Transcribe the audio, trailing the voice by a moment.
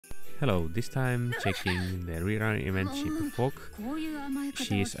Hello, this time checking the rerun event ship Foch.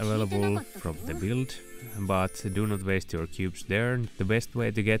 She is available from the build, but do not waste your cubes there. The best way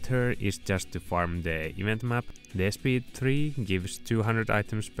to get her is just to farm the event map. The SP3 gives 200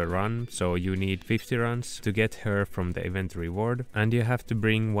 items per run, so you need 50 runs to get her from the event reward, and you have to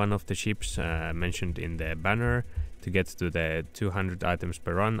bring one of the ships mentioned in the banner to get to the 200 items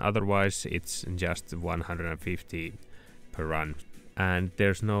per run, otherwise it's just 150 per run. And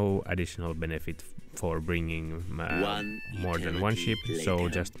there's no additional benefit for bringing more than one ship, so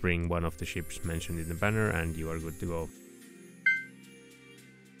just bring one of the ships mentioned in the banner and you are good to go.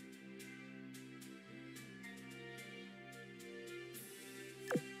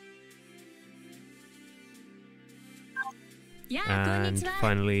 And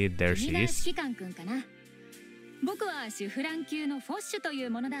finally, there she is. 僕は主フラン級のフォッシュとい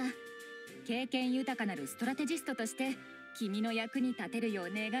うものだ。経験豊かなるストラテジストとして君の役に立てるよう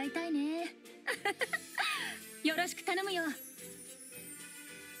願いたいね。よろしく頼むよ。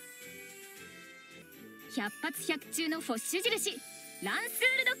百発百中のフォッシュ印、ランス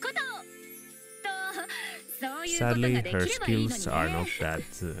ールのこと。Sadly, her skills are not that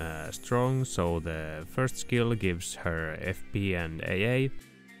strong, so the first skill gives her FP and AA,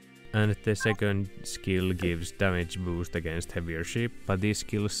 and the second skill gives damage boost against heavier ship, but these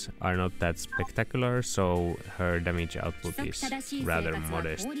skills are not that spectacular, so her damage output is rather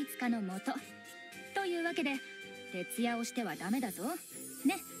modest. というわけで、徹夜をしてはダメだぞ。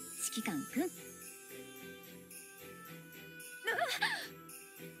ね、指揮官くん。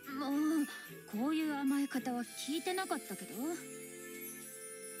もうこういう甘え方は聞いてなかったけど。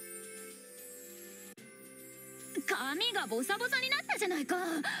髪がボサボサになったじゃないか。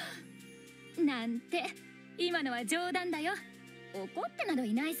なんて、今のは冗談だよ。怒ってなど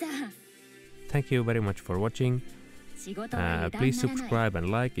いないさ。Thank you very much for watching. Please subscribe and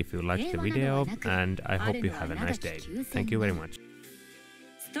like if you liked the video, and I hope you have a nice day. Thank you very much.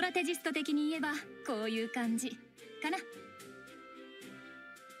 ストラテジスト的に言えばこういう感じかな。